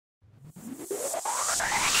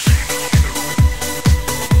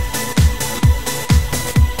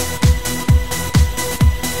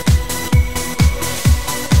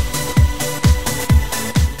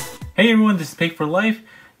R-41, this is P4L.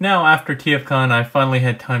 Now after TFCon, I finally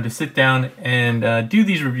had time to sit down and do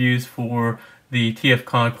these reviews for the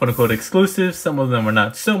TFCon quote-unquote exclusives. Some of them are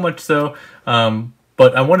not so much so,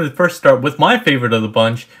 but I wanted to first start with my favorite of the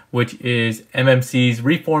bunch, which is MMC's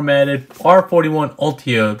reformatted R-41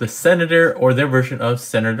 Ultio, the Senator, or their version of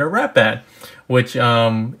Senator Rat-Bat, which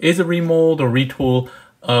is a remold or retool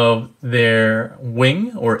of their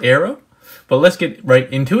wing or arrow. But let's get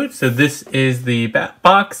right into it. So this is the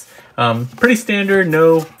box. Pretty standard,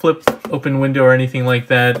 no flip open window or anything like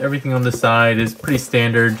that. Everything on the side is pretty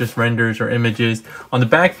standard, just renders or images. On the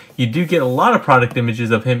back, you do get a lot of product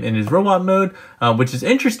images of him in his robot mode, which is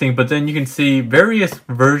interesting, but then you can see various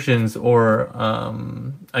versions or,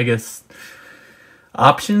 I guess,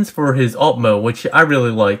 options for his alt mode, which I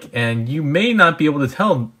really like. And you may not be able to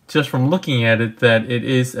tell just from looking at it that it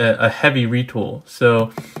is a heavy retool.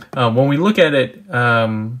 So when we look at it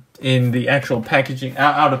in the actual packaging,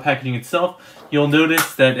 out of packaging itself, you'll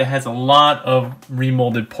notice that it has a lot of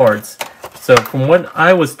remolded parts. So from what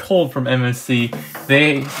I was told from MMC,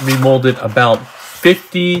 they remolded about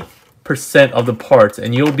 50% of the parts,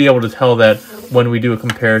 and you'll be able to tell that when we do a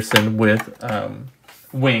comparison with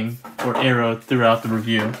wing or arrow throughout the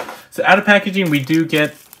review. So out of packaging, we do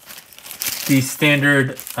get the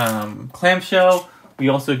standard clamshell. We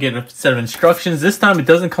also get a set of instructions. This time it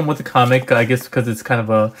doesn't come with a comic, I guess because it's kind of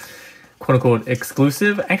a quote-unquote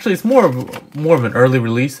exclusive. Actually, it's more of an early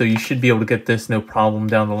release, so you should be able to get this no problem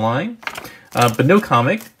down the line. But no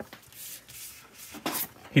comic.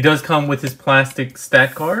 He does come with his plastic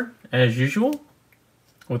stat card, as usual,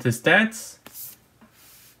 with his stats.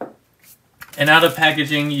 And out of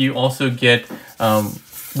packaging, you also get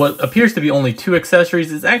what appears to be only 2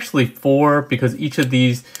 accessories. It's actually 4 because each of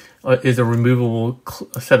these is a removable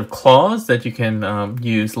set of claws that you can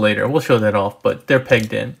use later. We'll show that off, but they're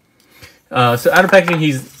pegged in. So out of packaging,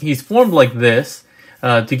 he's formed like this.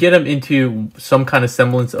 To get him into some kind of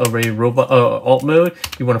semblance of a robot alt mode,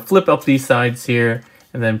 you want to flip up these sides here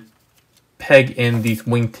and then peg in these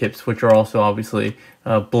wingtips, which are also obviously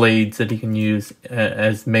blades that he can use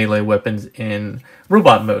as melee weapons in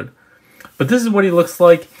robot mode. But this is what he looks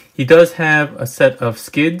like. He does have a set of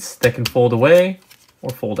skids that can fold away or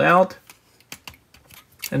fold out.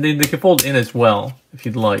 And then they can fold in as well, if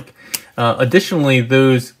you'd like. Additionally,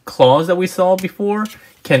 those claws that we saw before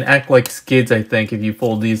can act like skids, I think, if you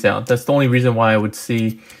fold these out. That's the only reason why I would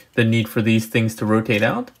see the need for these things to rotate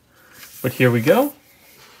out. But here we go.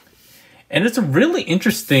 And it's a really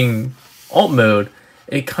interesting alt mode.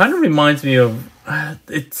 It kind of reminds me of,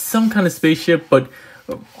 it's some kind of spaceship, but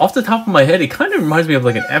off the top of my head, it kind of reminds me of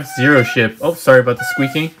like an F-Zero ship. Oh, sorry about the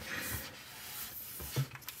squeaking.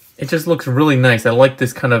 It just looks really nice. I like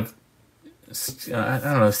this kind of, I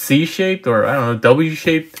don't know, C-shaped or I don't know,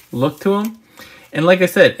 W-shaped look to them. And like I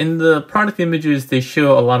said, in the product images, they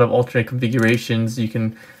show a lot of alternate configurations. You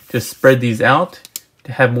can just spread these out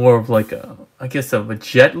to have more of like a, I guess, of a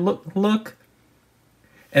jet look.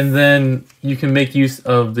 And then you can make use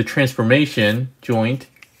of the transformation joint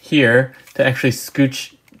here to actually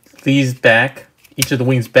scooch these back, each of the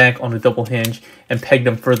wings back on a double hinge and peg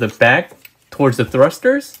them further back towards the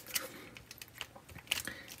thrusters.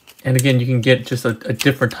 And again, you can get just a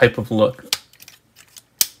different type of look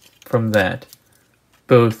from that.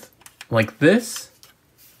 Both like this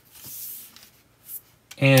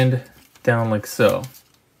and down like so.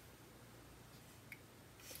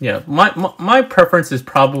 Yeah, my preference is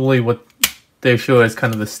probably what they show as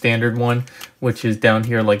kind of the standard one, which is down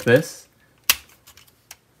here like this,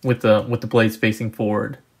 with the blades facing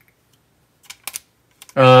forward.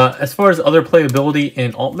 As far as other playability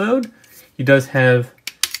in alt mode, he does have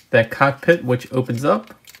that cockpit which opens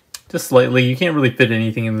up just slightly. You can't really fit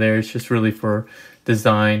anything in there. It's just really for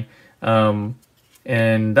design. And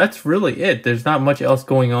that's really it. There's not much else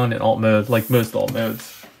going on in alt mode, like most alt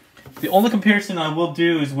modes. The only comparison I will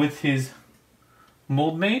do is with his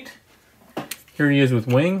mold mate. Here he is with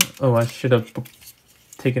wing. Oh, I should have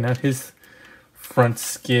taken out his front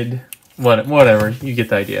skid. Whatever, you get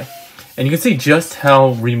the idea. And you can see just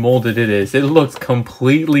how remolded it is. It looks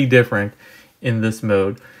completely different in this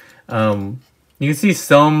mode. You can see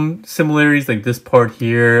some similarities, like this part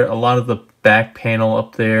here, a lot of the back panel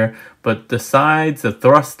up there, but the sides, the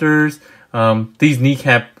thrusters, these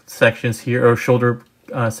kneecap sections here, or shoulder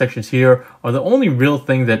sections here, are the only real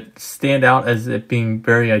thing that stand out as it being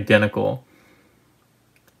very identical.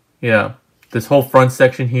 Yeah, this whole front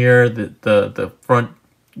section here, the front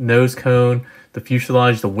nose cone, the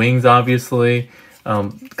fuselage, the wings, obviously,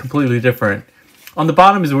 completely different. On the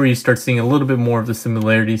bottom is where you start seeing a little bit more of the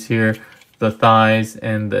similarities here, the thighs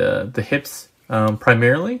and the hips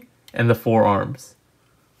primarily, and the forearms.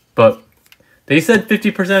 But They said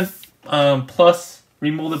 50% plus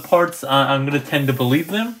remolded parts. I'm going to tend to believe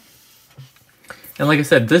them. And like I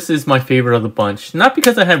said, this is my favorite of the bunch. Not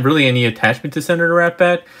because I have really any attachment to Senator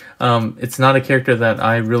Ratbat. It's not a character that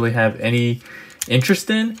I really have any interest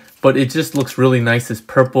in, but it just looks really nice. This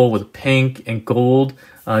purple with pink and gold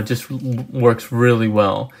just works really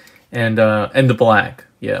well. And the black.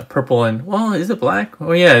 Yeah, purple and, well, is it black?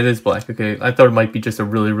 Oh yeah, it is black. Okay, I thought it might be just a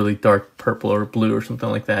really, really dark purple or blue or something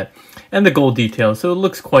like that. And the gold detail, so it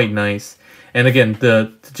looks quite nice. And again,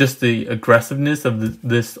 just the aggressiveness of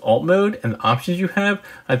this alt mode and the options you have,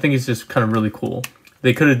 I think is just kind of really cool.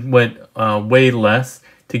 They could have went way less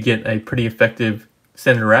to get a pretty effective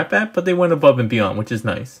Senator Ratbat, but they went above and beyond, which is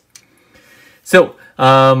nice. So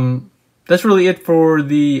that's really it for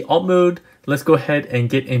the alt mode. Let's go ahead and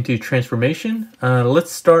get into transformation.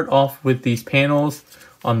 Let's start off with these panels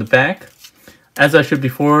on the back. As I showed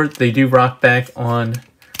before, they do rock back on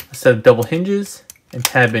a set of double hinges and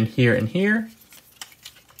tab in here and here.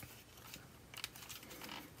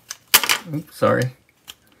 Oops, sorry.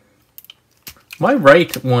 My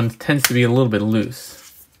right one tends to be a little bit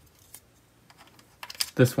loose.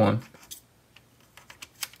 This one.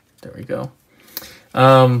 There we go.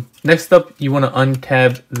 Next up, you want to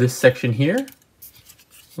untab this section here.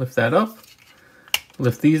 Lift that up.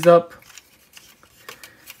 Lift these up.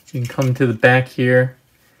 You can come to the back here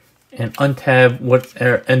and untab what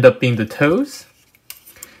end up being the toes.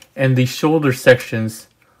 And the shoulder sections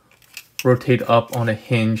rotate up on a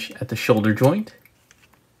hinge at the shoulder joint,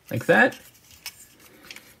 like that.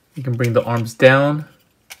 You can bring the arms down,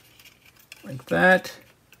 like that.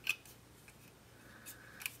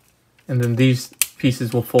 And then these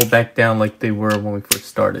pieces will fold back down like they were when we first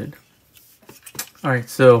started. All right,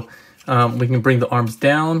 so we can bring the arms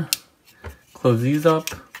down, close these up,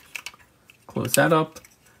 close that up.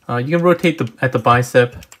 You can rotate at the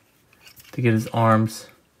bicep to get his arms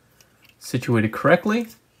situated correctly.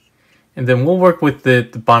 And then we'll work with the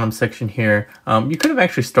bottom section here. You could have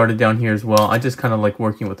actually started down here as well. I just kind of like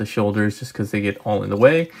working with the shoulders just because they get all in the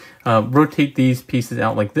way. Rotate these pieces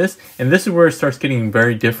out like this. And this is where it starts getting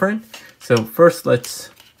very different. So first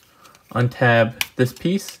let's untab this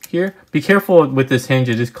piece here. Be careful with this hinge,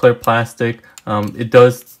 it is clear plastic. It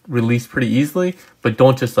does release pretty easily, but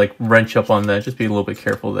don't just like wrench up on that. Just be a little bit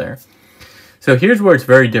careful there. So here's where it's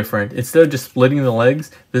very different. Instead of just splitting the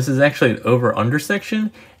legs, this is actually an over-under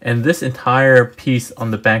section, and this entire piece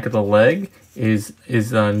on the back of the leg is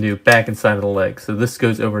new, back inside of the leg. So this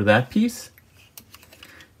goes over that piece.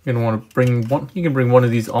 You're gonna want to bring one. You can bring one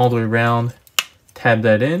of these all the way around, tab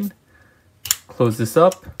that in, close this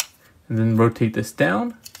up, and then rotate this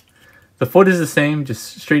down. The foot is the same,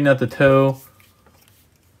 just straighten out the toe.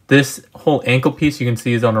 This whole ankle piece you can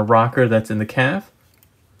see is on a rocker that's in the calf.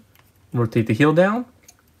 Rotate the heel down,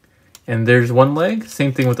 and there's one leg.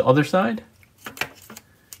 Same thing with the other side.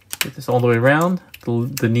 Get this all the way around.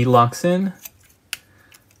 The knee locks in.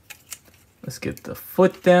 Let's get the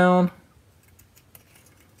foot down,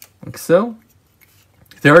 like so.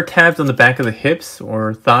 There are tabs on the back of the hips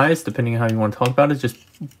or thighs, depending on how you want to talk about it. Just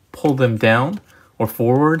pull them down or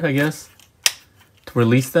forward, I guess, to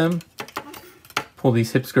release them. Pull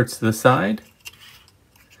these hip skirts to the side.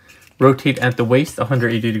 Rotate at the waist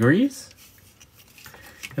 180 degrees.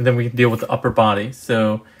 And then we can deal with the upper body.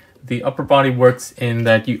 So the upper body works in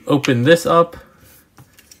that you open this up.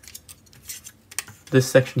 This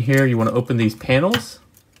section here, you want to open these panels.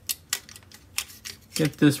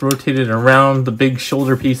 Get this rotated around the big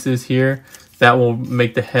shoulder pieces here. That will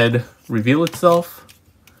make the head reveal itself.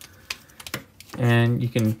 And you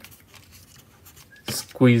can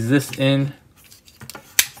squeeze this in,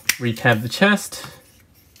 retab the chest,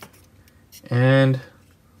 and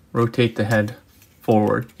rotate the head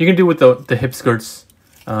forward. You can do with the hip skirts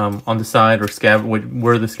on the side or scab,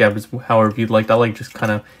 where the scab is, however you'd like. I like just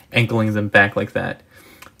kind of ankling them back like that.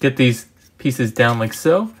 Get these pieces down like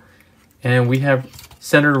so, and we have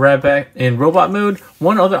Senator Ratbat in robot mode.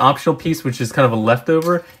 One other optional piece, which is kind of a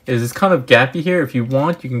leftover, is this kind of gappy here. If you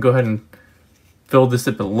want, you can go ahead and fill this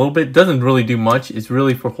up a little bit. It doesn't really do much. It's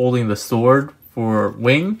really for holding the sword for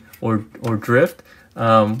wing or drift.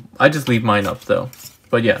 I just leave mine up though.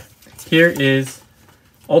 But yeah, here is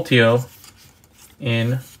Ultio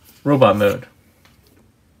in robot mode.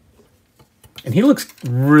 And he looks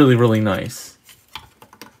really, really nice.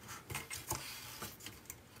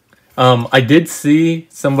 I did see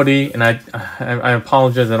somebody, and I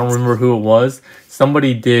apologize, I don't remember who it was.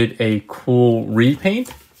 Somebody did a cool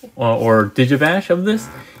repaint or digibash of this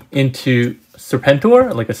into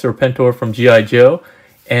Serpentor, like a Serpentor from G.I. Joe,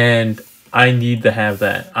 and I need to have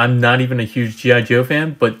that. I'm not even a huge G.I. Joe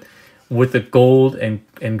fan, but with the gold and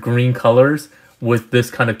green colors, with this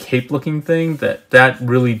kind of cape looking thing, that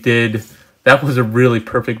was a really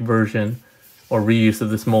perfect version or reuse of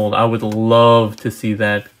this mold. I would love to see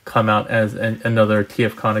that come out as another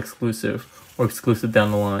TFCon exclusive or exclusive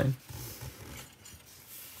down the line.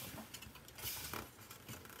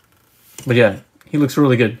 But yeah, he looks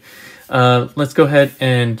really good. Let's go ahead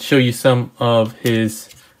and show you some of his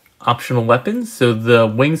optional weapons. So the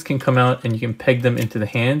wings can come out and you can peg them into the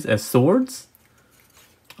hands as swords.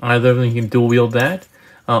 Either of them, you can dual wield that.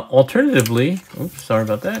 Alternatively, oops, sorry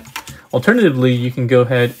about that. Alternatively, you can go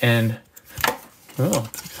ahead and, oh,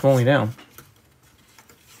 it's falling down.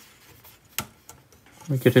 Let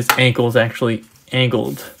me get his ankles actually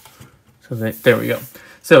angled. So that, there we go.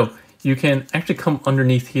 So you can actually come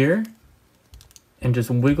underneath here and just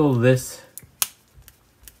wiggle this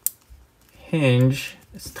hinge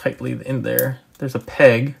as tightly in there. There's a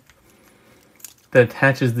peg that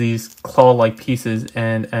attaches these claw-like pieces,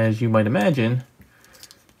 and as you might imagine,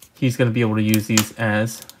 he's going to be able to use these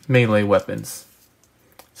as melee weapons.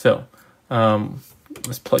 So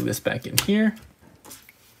let's plug this back in here.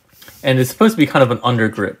 And it's supposed to be kind of an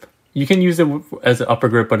undergrip. You can use it as an upper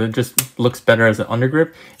grip, but it just looks better as an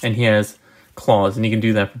undergrip, and he has claws, and you can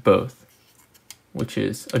do that for both, which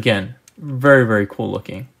is, again, very, very cool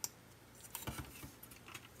looking.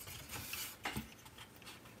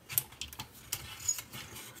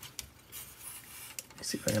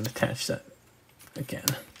 See if I can attach that again.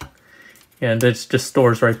 Yeah, and that just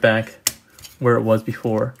stores right back where it was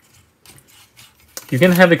before. You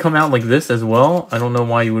can have it come out like this as well. I don't know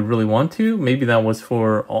why you would really want to. Maybe that was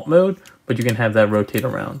for alt mode, but you can have that rotate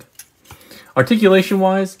around. Articulation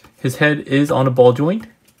wise, his head is on a ball joint.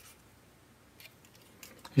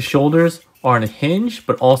 His shoulders are on a hinge,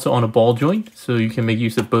 but also on a ball joint, so you can make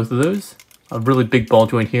use of both of those. A really big ball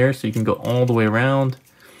joint here, so you can go all the way around.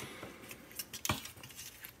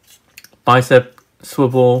 Bicep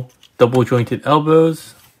swivel, double jointed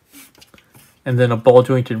elbows, and then a ball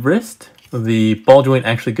jointed wrist. The ball joint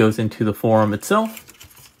actually goes into the forearm itself.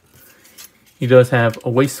 He does have a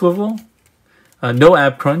waist swivel, no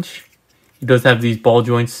ab crunch. He does have these ball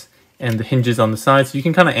joints and the hinges on the side, so you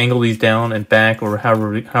can kind of angle these down and back or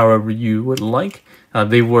however you would like.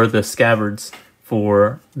 They were the scabbards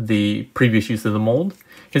for the previous use of the mold.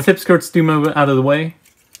 His hip skirts do move out of the way,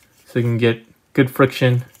 so you can get good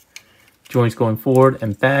friction. Joints going forward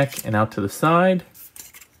and back and out to the side.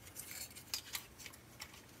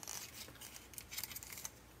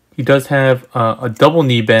 He does have a double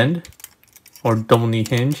knee bend or double knee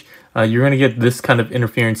hinge. You're going to get this kind of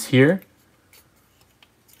interference here.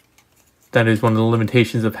 That is one of the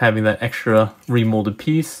limitations of having that extra remolded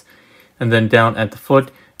piece. And then down at the foot,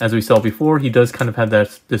 as we saw before, he does kind of have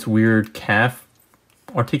this weird calf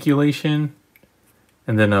articulation.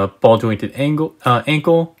 And then a ball jointed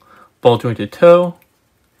ankle. Ball jointed toe,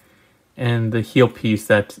 and the heel piece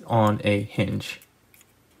that's on a hinge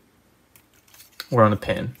or on a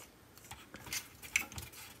pin.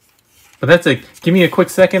 But that's it. Give me a quick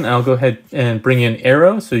second. I'll go ahead and bring in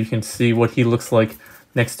Arrow so you can see what he looks like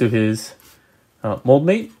next to his mold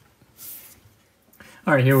mate.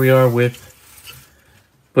 All right, here we are with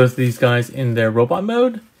both of these guys in their robot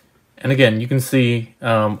mode. And again, you can see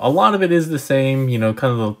a lot of it is the same, you know,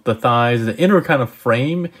 kind of the thighs, the inner kind of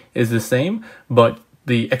frame is the same, but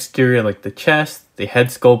the exterior, like the chest, the head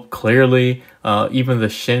sculpt, clearly, even the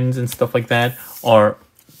shins and stuff like that are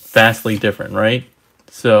vastly different, right?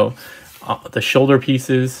 So the shoulder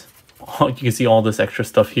pieces, you can see all this extra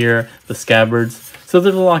stuff here, the scabbards. So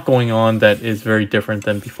there's a lot going on that is very different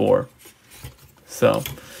than before. So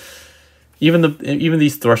even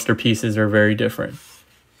these thruster pieces are very different.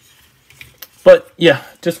 But yeah,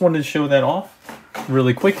 just wanted to show that off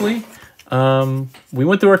really quickly. We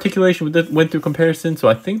went through articulation, we went through comparison, so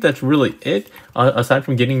I think that's really it, aside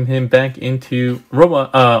from getting him back into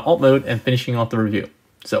alt mode and finishing off the review.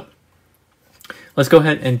 So let's go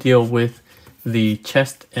ahead and deal with the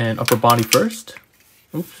chest and upper body first.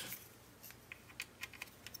 Oops.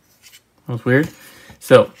 That was weird.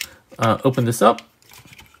 So open this up.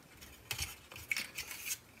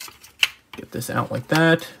 Get this out like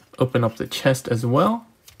that. Open up the chest as well.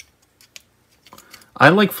 I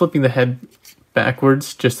like flipping the head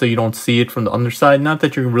backwards just so you don't see it from the underside. Not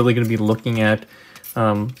that you're really going to be looking at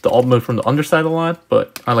the alt mode from the underside a lot,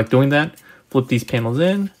 but I like doing that. Flip these panels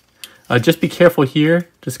in. Just be careful here,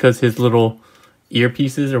 just because his little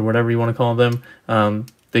earpieces, or whatever you want to call them,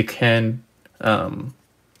 they can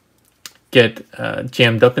get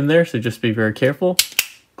jammed up in there, so just be very careful.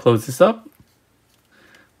 Close this up.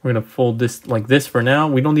 We're going to fold this like this for now.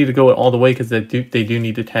 We don't need to go all the way because they do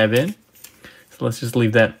need to tab in. So let's just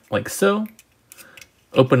leave that like so.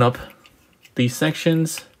 Open up these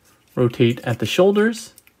sections, rotate at the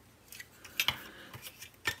shoulders.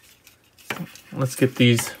 Let's get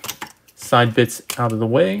these side bits out of the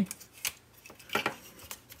way.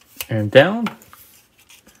 And down.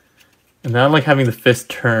 And then I like having the fist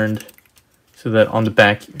turned so that on the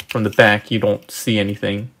back, from the back, you don't see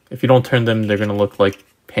anything. If you don't turn them, they're going to look like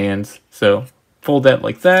hands. So fold that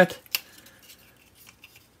like that.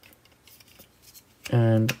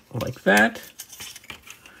 And like that.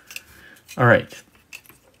 All right.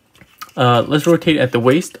 Let's rotate at the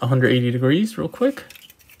waist 180 degrees real quick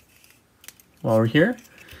while we're here.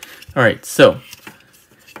 All right, so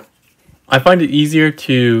I find it easier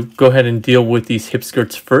to go ahead and deal with these hip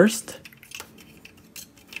skirts first.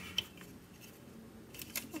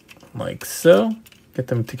 Like so. Get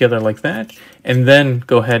them together like that. And then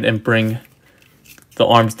go ahead and bring the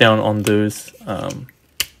arms down on those,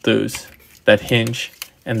 that hinge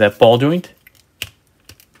and that ball joint.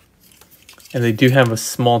 And they do have a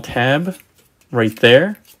small tab right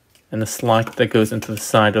there and the slot that goes into the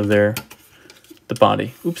side of the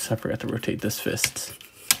body. Oops, I forgot to rotate this fist.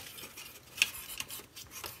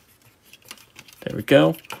 There we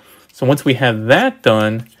go. So once we have that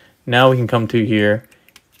done, now we can come to here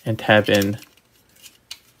and tab in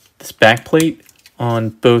this back plate on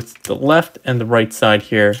both the left and the right side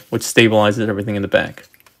here, which stabilizes everything in the back.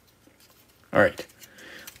 All right,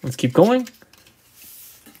 let's keep going.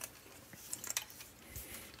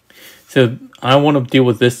 So I want to deal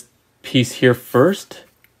with this piece here first.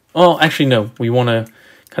 Oh, actually, no, we want to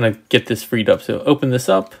kind of get this freed up. So open this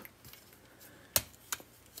up.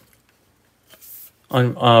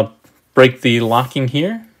 Break the locking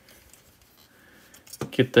here.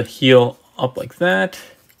 Get the heel up like that.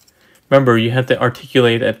 Remember, you have to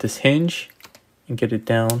articulate at this hinge and get it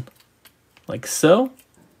down like so.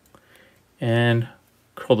 And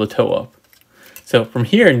curl the toe up. So from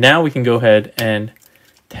here, now we can go ahead and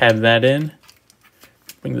tab that in.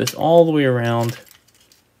 Bring this all the way around.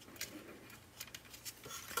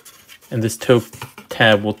 And this toe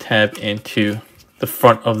tab will tab into the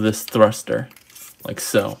front of this thruster, like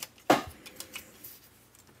so.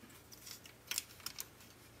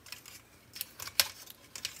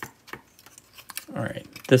 All right,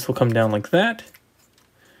 this will come down like that.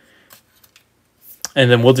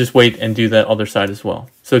 And then we'll just wait and do that other side as well.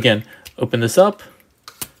 So again, open this up,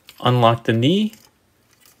 unlock the knee.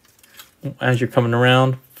 As you're coming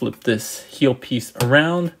around, flip this heel piece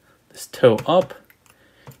around, this toe up,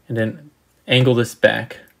 and then angle this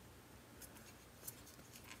back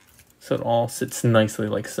so it all sits nicely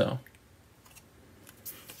like so.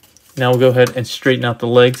 Now we'll go ahead and straighten out the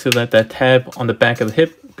leg so that that tab on the back of the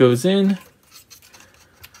hip goes in.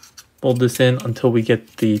 Fold this in until we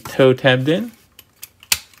get the toe tabbed in,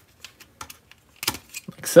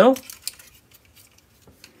 like so.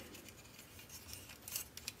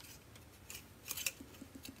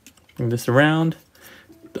 Bring this around,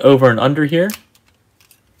 the over and under here.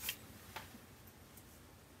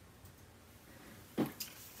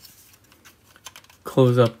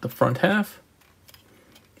 Close up the front half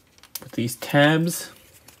with these tabs.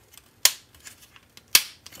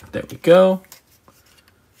 There we go.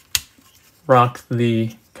 Rock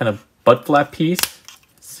the kind of butt flap piece.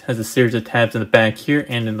 It has a series of tabs in the back here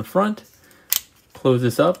and in the front. Close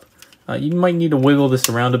this up. You might need to wiggle this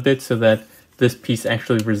around a bit so that this piece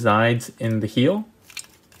actually resides in the heel.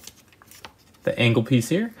 The angle piece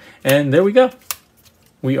here. And there we go.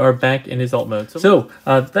 We are back in his alt mode. So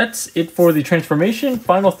that's it for the transformation.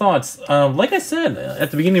 Final thoughts. Like I said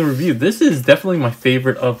at the beginning of the review, this is definitely my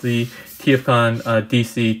favorite of the TFCon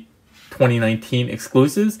DC 2019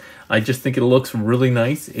 exclusives. I just think it looks really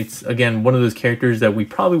nice. It's, again, one of those characters that we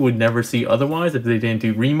probably would never see otherwise if they didn't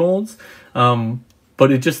do remolds.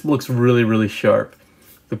 But it just looks really, really sharp.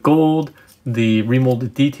 The gold, the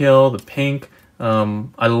remolded detail, the pink.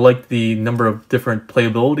 I like the number of different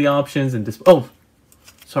playability options and just, oh,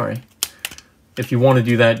 sorry. If you want to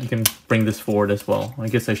do that, you can bring this forward as well. I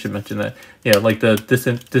guess I should mention that. Yeah, like the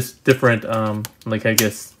different, like I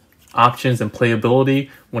guess, options and playability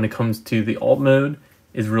when it comes to the alt mode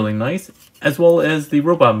is really nice, as well as the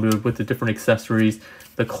robot mode with the different accessories,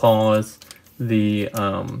 the claws, the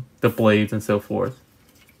blades, and so forth.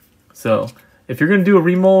 So if you're going to do a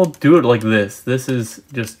remold, do it like this. This is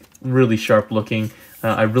just really sharp looking.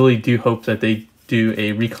 I really do hope that they do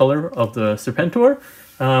a recolor of the Serpentor.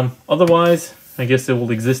 Otherwise, I guess it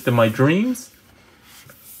will exist in my dreams,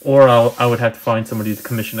 or I would have to find somebody to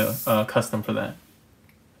commission a custom for that.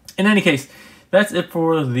 In any case, that's it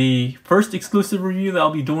for the first exclusive review that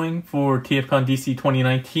I'll be doing for TFCon DC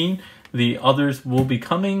 2019. The others will be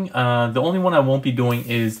coming. The only one I won't be doing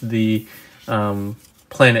is the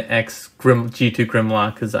Planet X G2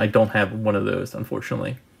 Grimlock, because I don't have one of those,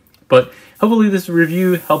 unfortunately. But hopefully this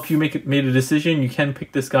review helped you made a decision. You can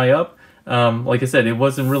pick this guy up. Like I said, it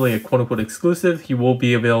wasn't really a quote-unquote exclusive. He will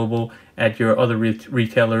be available at your other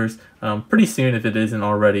retailers pretty soon if it isn't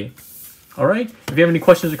already. Alright, if you have any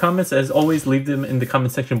questions or comments, as always, leave them in the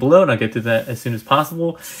comment section below and I'll get to that as soon as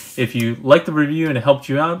possible. If you liked the review and it helped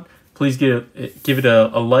you out, please give it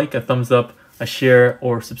a like, a thumbs up, a share,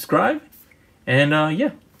 or subscribe. And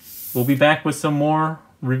yeah, we'll be back with some more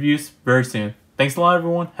reviews very soon. Thanks a lot,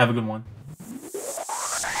 everyone. Have a good one.